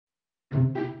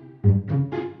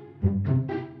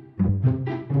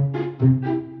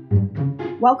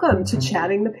Welcome to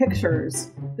Chatting the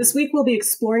Pictures. This week we'll be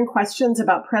exploring questions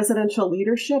about presidential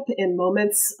leadership in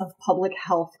moments of public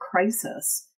health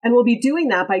crisis. And we'll be doing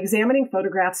that by examining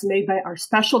photographs made by our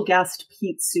special guest,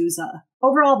 Pete Souza.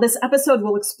 Overall, this episode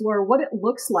will explore what it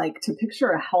looks like to picture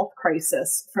a health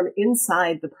crisis from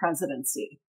inside the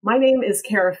presidency. My name is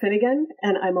Cara Finnegan,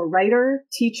 and I'm a writer,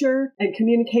 teacher, and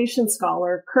communication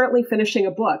scholar currently finishing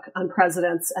a book on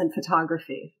presidents and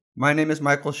photography. My name is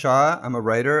Michael Shaw. I'm a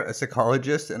writer, a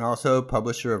psychologist, and also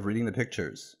publisher of Reading the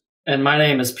Pictures. And my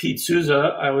name is Pete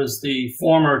Souza. I was the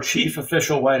former chief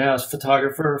official White House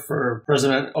photographer for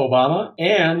President Obama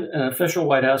and an official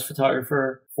White House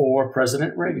photographer for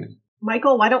President Reagan.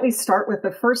 Michael, why don't we start with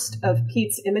the first of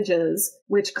Pete's images,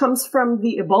 which comes from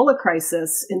the Ebola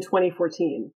crisis in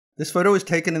 2014. This photo was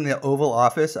taken in the Oval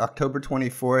Office October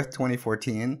 24th,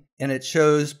 2014, and it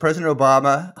shows President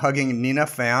Obama hugging Nina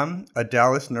Pham, a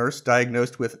Dallas nurse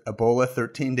diagnosed with Ebola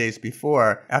 13 days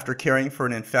before after caring for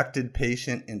an infected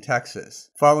patient in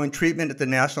Texas. Following treatment at the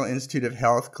National Institute of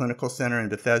Heath Clinical Center in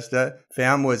Bethesda,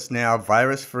 Pham was now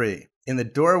virus-free. In the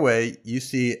doorway, you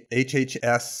see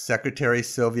HHS Secretary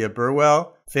Sylvia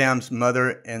Burwell. Pham's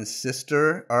mother and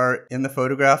sister are in the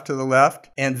photograph to the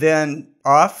left. And then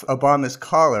off Obama's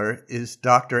collar is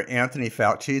Dr. Anthony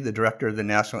Fauci, the director of the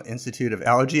National Institute of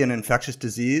Allergy and Infectious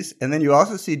Disease. And then you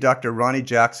also see Dr. Ronnie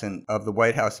Jackson of the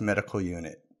White House Medical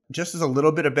Unit. Just as a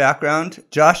little bit of background,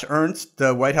 Josh Ernst,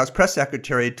 the White House press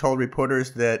secretary, told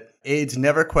reporters that aides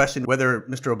never questioned whether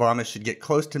Mr. Obama should get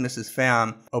close to Mrs.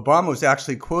 Pham. Obama was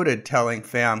actually quoted telling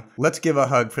Pham, "Let's give a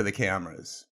hug for the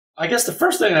cameras." I guess the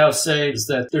first thing I'll say is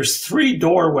that there's 3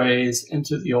 doorways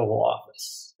into the Oval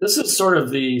Office. This is sort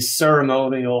of the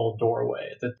ceremonial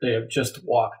doorway that they have just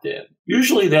walked in.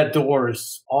 Usually that door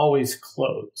is always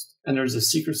closed, and there's a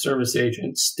Secret Service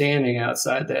agent standing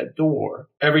outside that door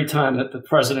every time that the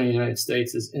President of the United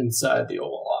States is inside the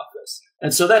Oval Office.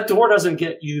 And so that door doesn't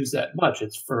get used that much.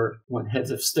 It's for when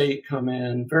heads of state come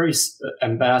in,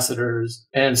 ambassadors.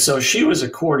 And so she was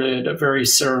accorded a very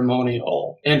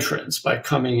ceremonial entrance by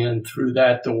coming in through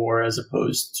that door as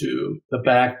opposed to the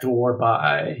back door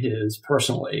by his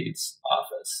personal aide's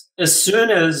office. As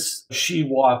soon as she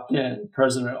walked in,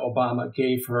 President Obama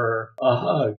gave her a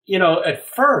hug. You know, at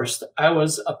first I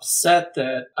was upset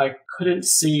that I couldn't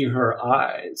see her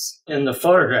eyes in the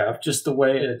photograph, just the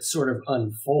way it sort of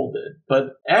unfolded.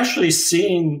 But actually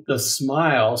seeing the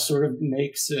smile sort of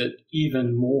makes it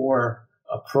even more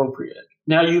appropriate.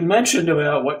 Now, you mentioned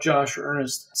about what Josh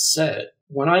Ernst said.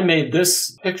 When I made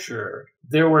this picture,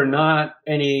 there were not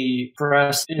any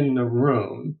press in the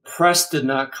room. Press did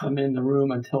not come in the room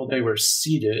until they were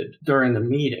seated during the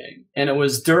meeting. And it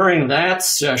was during that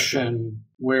session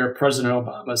where President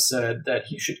Obama said that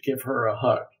he should give her a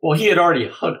hug. Well, he had already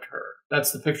hugged her.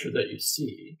 That's the picture that you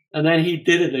see. And then he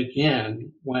did it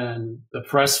again when the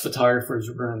press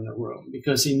photographers were in the room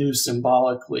because he knew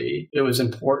symbolically it was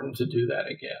important to do that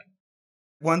again.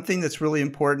 One thing that's really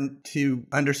important to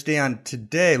understand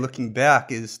today, looking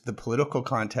back, is the political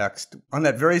context. On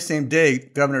that very same day,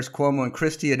 Governors Cuomo and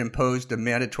Christie had imposed a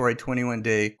mandatory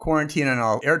 21-day quarantine on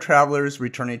all air travelers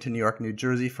returning to New York, New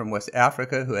Jersey from West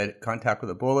Africa who had contact with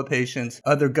Ebola patients.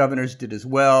 Other governors did as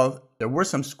well. There were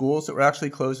some schools that were actually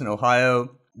closed in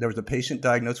Ohio. There was a patient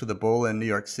diagnosed with Ebola in New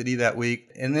York City that week.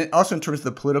 And then also in terms of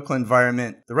the political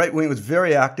environment, the right wing was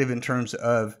very active in terms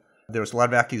of there was a lot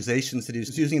of accusations that he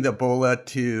was using the Ebola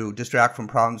to distract from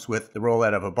problems with the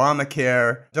rollout of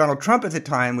Obamacare. Donald Trump at the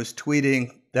time was tweeting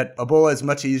that Ebola is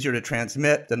much easier to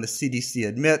transmit than the CDC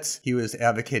admits. He was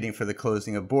advocating for the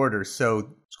closing of borders. So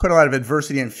there's quite a lot of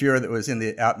adversity and fear that was in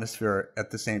the atmosphere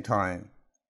at the same time.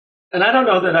 And I don't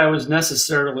know that I was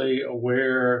necessarily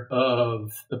aware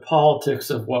of the politics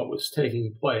of what was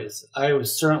taking place. I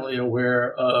was certainly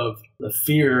aware of the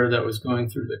fear that was going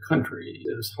through the country.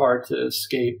 It was hard to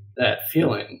escape that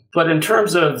feeling. But in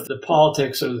terms of the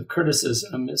politics or the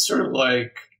criticism, it's sort of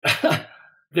like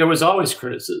there was always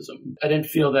criticism. I didn't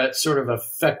feel that sort of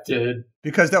affected.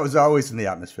 Because that was always in the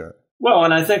atmosphere. Well,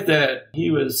 and I think that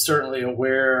he was certainly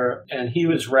aware, and he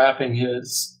was wrapping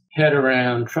his head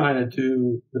around trying to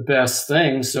do the best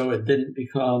thing so it didn't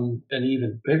become an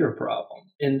even bigger problem.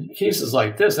 In cases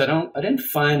like this, I didn't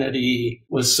find that he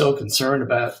was so concerned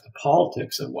about the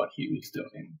politics of what he was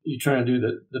doing. You're trying to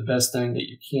do the best thing that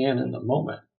you can in the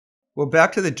moment. Well,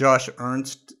 back to the Josh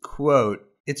Ernst quote,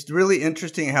 it's really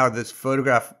interesting how this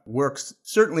photograph works,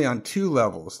 certainly on 2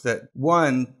 levels. That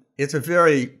one, it's a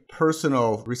very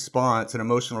personal response, an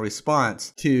emotional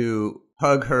response to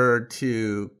hug her,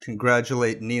 to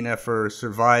congratulate Nina for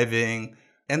surviving.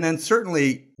 And then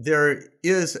certainly there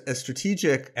is a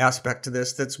strategic aspect to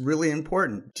this that's really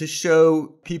important to show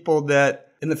people that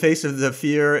in the face of the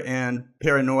fear and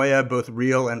paranoia, both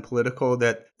real and political,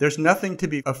 that there's nothing to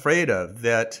be afraid of,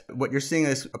 that what you're seeing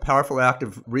is a powerful act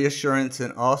of reassurance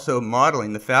and also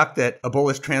modeling the fact that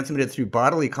Ebola is transmitted through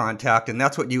bodily contact, and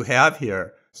that's what you have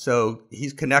here. So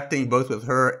he's connecting both with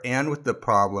her and with the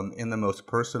problem in the most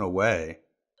personal way.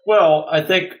 Well, I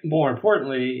think more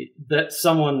importantly, that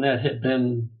someone that had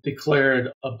been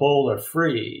declared Ebola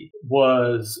free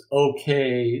was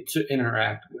okay to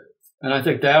interact with. And I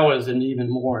think that was an even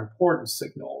more important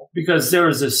signal because there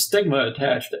was a stigma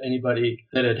attached to anybody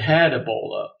that had had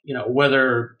Ebola,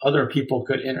 whether other people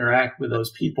could interact with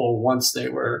those people once they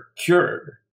were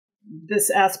cured. This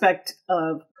aspect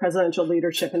of presidential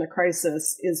leadership in a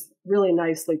crisis is really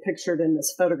nicely pictured in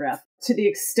this photograph. To the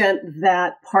extent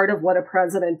that part of what a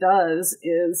president does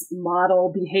is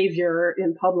model behavior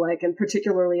in public, and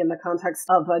particularly in the context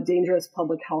of a dangerous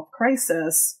public health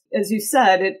crisis, as you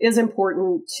said, it is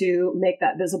important to make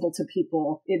that visible to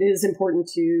people. It is important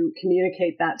to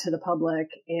communicate that to the public.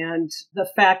 And the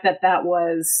fact that that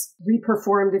was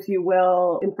reperformed, if you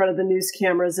will, in front of the news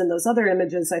cameras and those other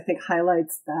images, I think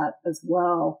highlights that as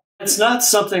well. It's not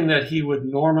something that he would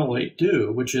normally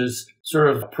do, which is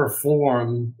sort of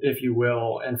perform, if you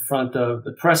will, in front of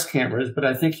the press cameras. But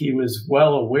I think he was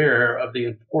well aware of the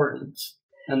importance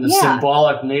and the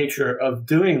symbolic nature of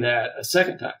doing that a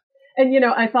second time. And,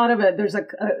 I thought of it, there's a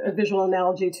visual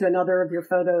analogy to another of your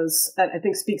photos that I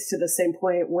think speaks to the same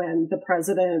point when the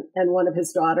president and one of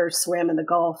his daughters swam in the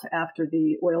Gulf after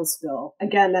the oil spill.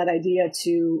 Again, that idea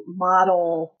to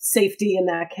model safety in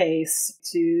that case,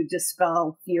 to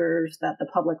dispel fears that the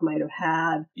public might have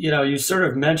had. You sort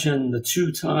of mentioned the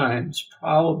two times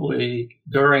probably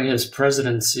during his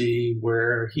presidency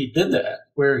where he did that,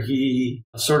 where he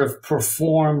sort of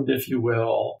performed, if you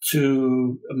will,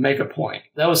 to make a point.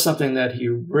 That was something that he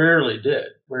rarely did,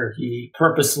 where he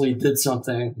purposely did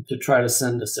something to try to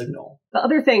send a signal. The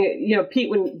other thing, Pete,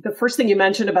 when the first thing you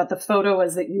mentioned about the photo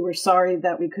was that you were sorry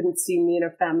that we couldn't see Nina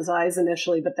Pham's eyes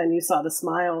initially, but then you saw the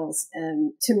smiles.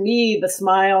 And to me, the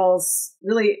smiles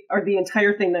really are the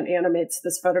entire thing that animates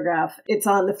this photograph. It's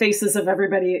on the faces of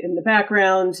everybody in the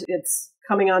background. It's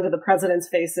coming onto the president's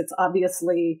face. It's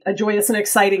obviously a joyous and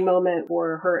exciting moment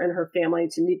for her and her family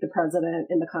to meet the president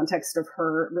in the context of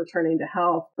her returning to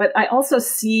health. But I also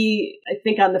see, I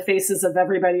think, on the faces of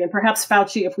everybody, and perhaps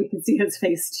Fauci, if we can see his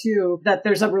face too, that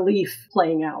there's a relief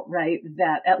playing out, right?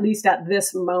 That at least at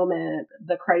this moment,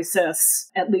 the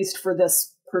crisis, at least for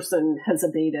this person, has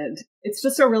abated. It's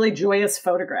just a really joyous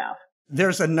photograph.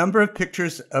 There's a number of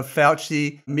pictures of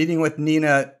Fauci meeting with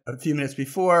Nina a few minutes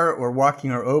before or walking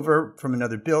her over from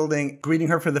another building, greeting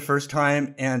her for the first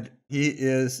time, and he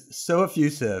is so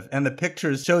effusive, and the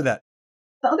pictures show that.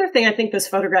 The other thing I think this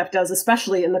photograph does,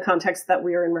 especially in the context that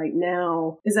we are in right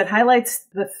now, is it highlights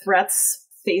the threats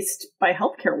faced by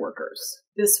healthcare workers.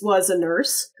 This was a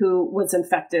nurse who was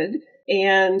infected.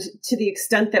 And to the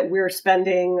extent that we're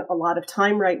spending a lot of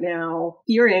time right now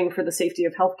fearing for the safety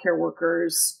of healthcare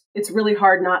workers, it's really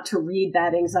hard not to read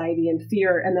that anxiety and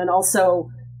fear and then also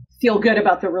feel good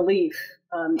about the relief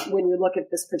when you look at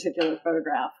this particular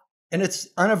photograph. And it's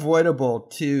unavoidable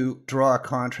to draw a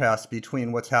contrast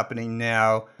between what's happening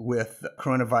now with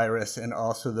coronavirus and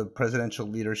also the presidential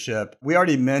leadership. We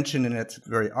already mentioned, and it's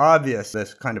very obvious,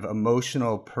 this kind of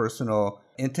emotional, personal,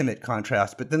 intimate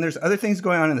contrast. But then there's other things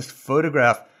going on in this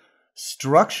photograph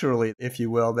structurally, if you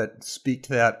will, that speak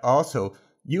to that also.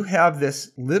 You have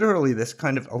this, literally this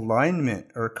kind of alignment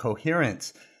or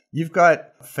coherence. You've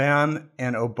got Pham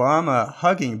and Obama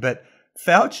hugging, but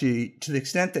Fauci, to the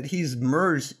extent that he's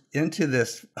merged into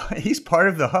this, he's part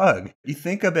of the hug. You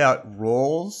think about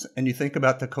roles and you think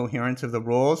about the coherence of the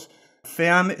roles.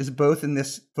 Pham is both in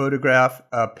this photograph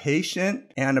a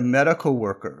patient and a medical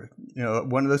worker,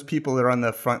 one of those people that are on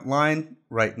the front line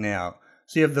right now.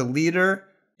 So you have the leader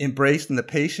embraced in the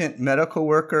patient, medical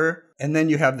worker, and then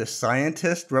you have the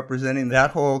scientist representing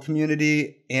that whole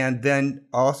community, and then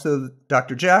also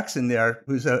Dr. Jackson there,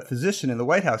 who's a physician in the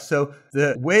White House. So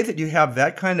the way that you have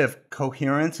that kind of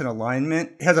coherence and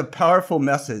alignment has a powerful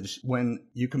message when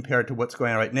you compare it to what's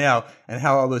going on right now and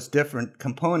how all those different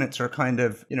components are kind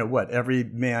of, every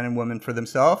man and woman for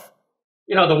themselves.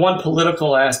 The one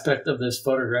political aspect of this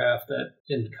photograph that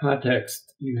in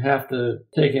context you have to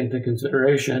take into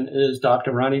consideration is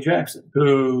Dr. Ronnie Jackson,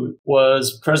 who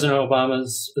was President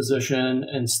Obama's physician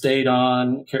and stayed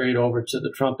on, carried over to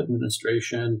the Trump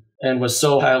administration, and was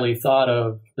so highly thought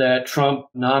of that Trump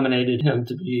nominated him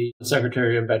to be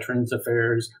Secretary of Veterans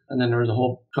Affairs. And then there was a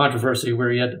whole controversy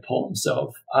where he had to pull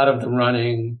himself out of the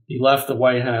running. He left the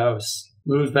White House.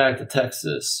 moved back to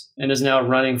Texas, and is now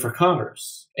running for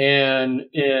Congress. And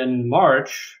in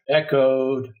March,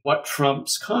 echoed what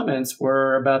Trump's comments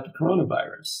were about the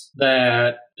coronavirus,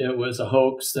 that it was a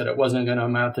hoax, that it wasn't going to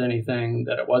amount to anything,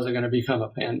 that it wasn't going to become a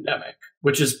pandemic,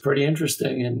 which is pretty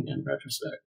interesting in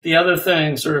retrospect. The other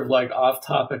thing, sort of like off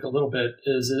topic a little bit,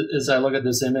 is I look at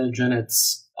this image and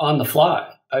it's on the fly.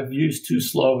 I've used too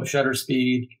slow a shutter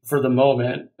speed for the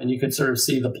moment, and you can sort of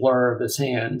see the blur of his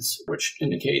hands, which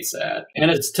indicates that.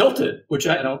 And it's tilted, which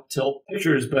I don't tilt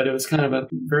pictures, but it was kind of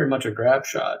very much a grab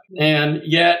shot. And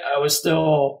yet I was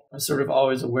still sort of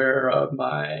always aware of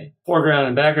my foreground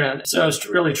and background. So I was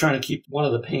really trying to keep one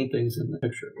of the paintings in the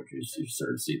picture, which you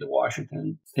sort of see the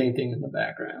Washington painting in the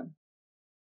background.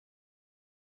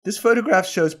 This photograph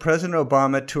shows President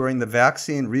Obama touring the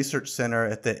Vaccine Research Center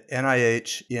at the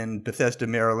NIH in Bethesda,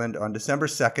 Maryland on December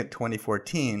 2nd,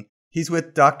 2014. He's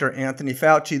with Dr. Anthony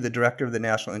Fauci, the director of the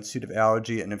National Institute of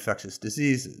Allergy and Infectious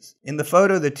Diseases. In the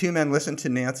photo, the two men listen to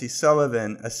Nancy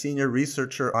Sullivan, a senior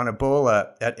researcher on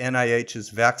Ebola at NIH's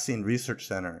Vaccine Research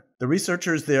Center. The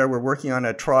researchers there were working on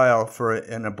a trial for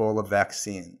an Ebola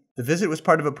vaccine. The visit was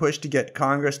part of a push to get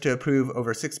Congress to approve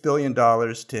over $6 billion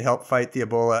to help fight the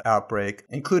Ebola outbreak,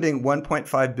 including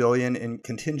 $1.5 billion in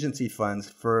contingency funds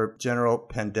for general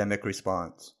pandemic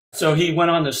response. So he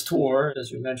went on this tour,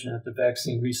 as we mentioned, at the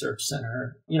Vaccine Research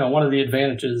Center. You know, one of the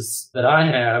advantages that I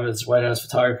have as White House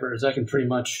photographer is I can pretty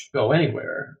much go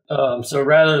anywhere. So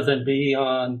rather than be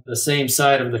on the same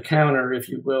side of the counter, if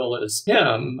you will, as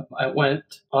him, I went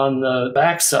on the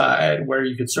backside where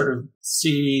you could sort of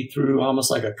see through almost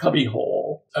like a cubby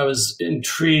hole. I was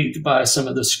intrigued by some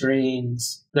of the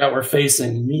screens that were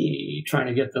facing me, trying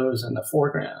to get those in the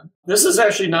foreground. This is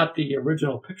actually not the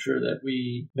original picture that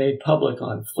we made public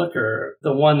on Flickr.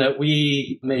 The one that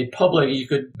we made public, you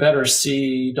could better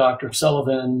see Dr.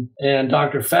 Sullivan, and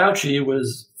Dr. Fauci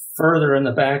was further in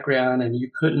the background and you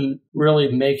couldn't really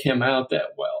make him out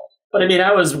that well. But I mean,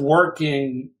 I was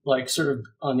working like sort of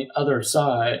on the other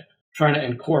side, trying to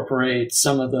incorporate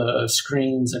some of the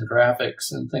screens and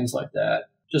graphics and things like that,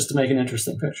 just to make an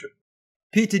interesting picture.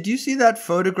 Pete, did you see that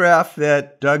photograph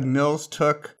that Doug Mills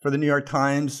took for the New York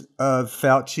Times of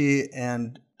Fauci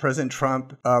and President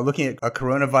Trump looking at a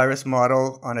coronavirus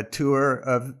model on a tour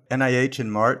of NIH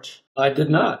in March? I did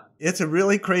not. It's a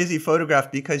really crazy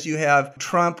photograph because you have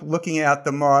Trump looking at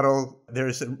the model.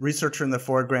 There's a researcher in the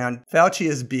foreground. Fauci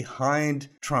is behind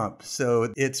Trump.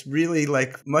 So it's really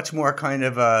like much more kind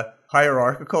of a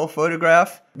hierarchical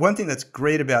photograph. One thing that's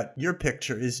great about your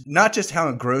picture is not just how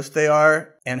engrossed they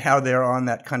are and how they're on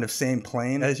that kind of same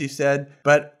plane, as you said,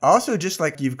 but also just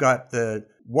like you've got the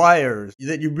wires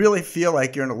that you really feel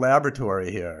like you're in a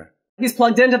laboratory here. He's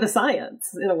plugged into the science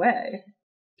in a way.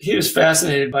 He was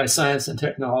fascinated by science and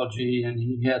technology, and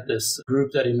he had this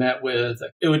group that he met with.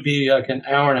 It would be like an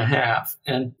hour and a half,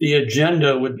 and the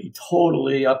agenda would be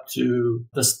totally up to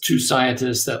the two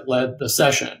scientists that led the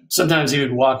session. Sometimes he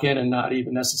would walk in and not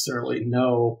even necessarily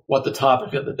know what the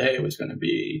topic of the day was going to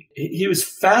be. He was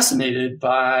fascinated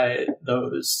by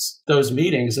those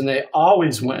meetings, and they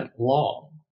always went long.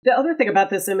 The other thing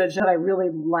about this image that I really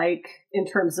like in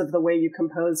terms of the way you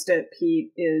composed it,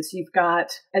 Pete, is you've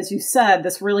got, as you said,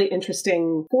 this really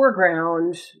interesting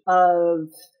foreground of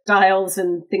dials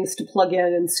and things to plug in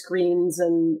and screens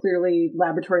and clearly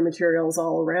laboratory materials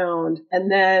all around.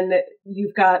 And then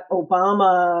you've got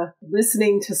Obama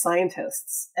listening to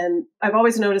scientists. And I've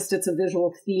always noticed it's a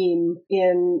visual theme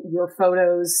in your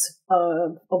photos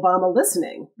of Obama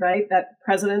listening, right? That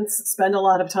presidents spend a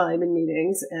lot of time in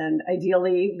meetings and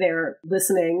ideally they're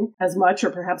listening as much or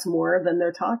perhaps more than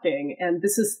they're talking. And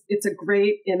it's a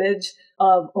great image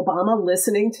of Obama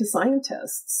listening to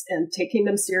scientists and taking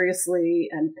them seriously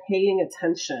and paying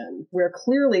attention, where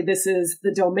clearly this is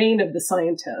the domain of the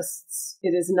scientists. It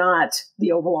is not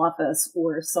the Oval Office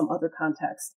or some other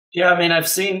context. Yeah, I mean,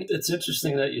 it's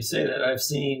interesting that you say that. I've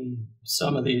seen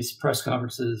some of these press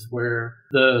conferences where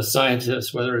the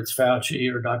scientists, whether it's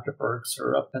Fauci or Dr. Birx,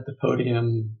 are up at the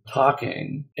podium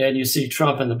talking, and you see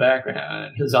Trump in the background,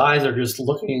 and his eyes are just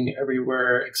looking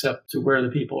everywhere except to where the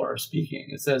people are speaking.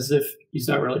 It's as if he's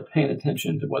not really paying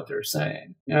attention to what they're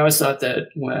saying. And I always thought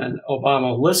that when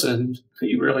Obama listened,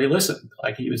 he really listened,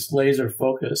 like he was laser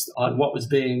focused on what was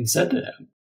being said to him.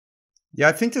 Yeah,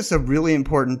 I think this is a really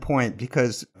important point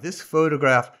because this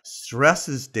photograph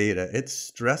stresses data. It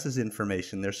stresses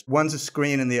information. One's a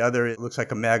screen and the other, it looks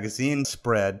like a magazine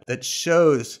spread that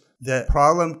shows the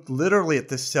problem literally at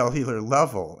the cellular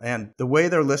level. And the way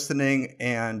they're listening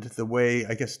and the way,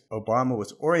 I guess, Obama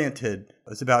was oriented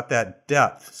was about that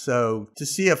depth. So to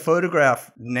see a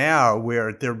photograph now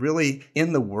where they're really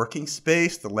in the working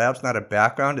space, the lab's not a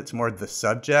background, it's more the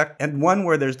subject, and one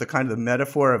where there's the kind of the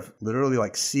metaphor of literally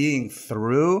like seeing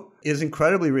through is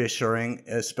incredibly reassuring,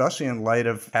 especially in light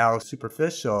of how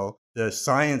superficial the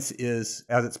science is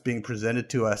as it's being presented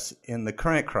to us in the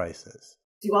current crisis.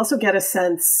 You also get a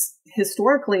sense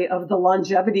historically of the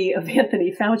longevity of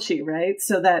Anthony Fauci, right?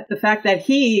 So that the fact that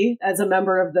he, as a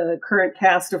member of the current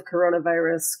cast of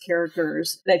coronavirus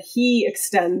characters, that he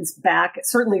extends back,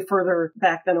 certainly further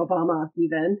back than Obama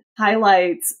even,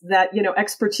 highlights that,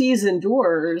 expertise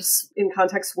endures in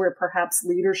contexts where perhaps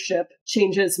leadership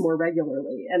changes more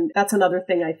regularly. And that's another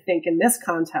thing I think in this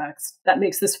context that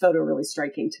makes this photo really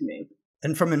striking to me.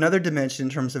 And from another dimension,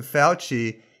 in terms of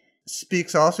Fauci,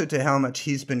 speaks also to how much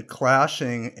he's been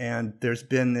clashing, and there's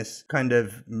been this kind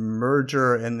of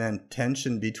merger and then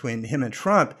tension between him and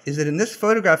Trump, is that in this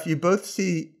photograph, you both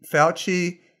see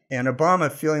Fauci and Obama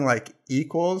feeling like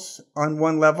equals on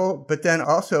one level, but then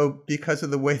also because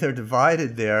of the way they're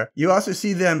divided there, you also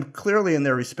see them clearly in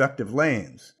their respective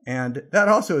lanes. And that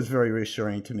also is very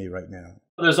reassuring to me right now.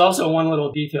 There's also one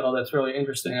little detail that's really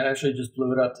interesting. I actually just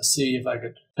blew it up to see if I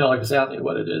could tell exactly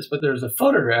what it is. But there's a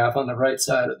photograph on the right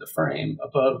side of the frame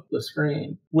above the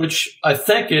screen, which I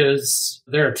think is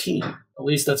their team. At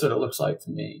least that's what it looks like to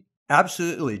me.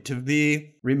 Absolutely. To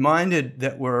be reminded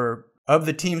that we're of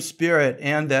the team spirit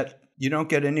and that you don't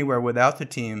get anywhere without the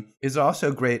team is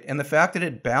also great. And the fact that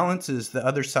it balances the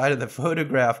other side of the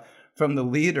photograph from the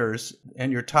leaders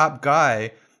and your top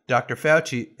guy, Dr.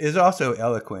 Fauci, is also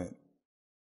eloquent.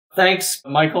 Thanks,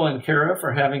 Michael and Cara,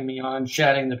 for having me on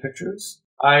Chatting the Pictures.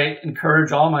 I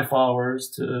encourage all my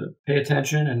followers to pay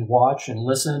attention and watch and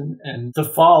listen and to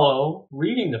follow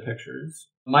Reading the Pictures.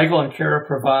 Michael and Cara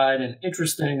provide an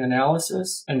interesting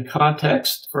analysis and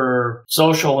context for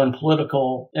social and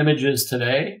political images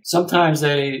today. Sometimes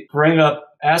they bring up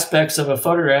aspects of a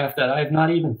photograph that I've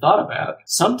not even thought about,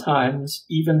 sometimes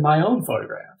even my own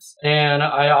photographs. And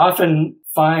I often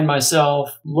find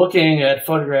myself looking at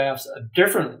photographs a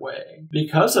different way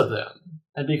because of them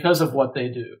and because of what they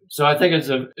do. So I think it's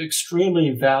an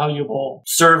extremely valuable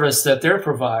service that they're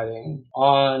providing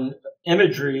on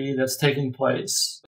imagery that's taking place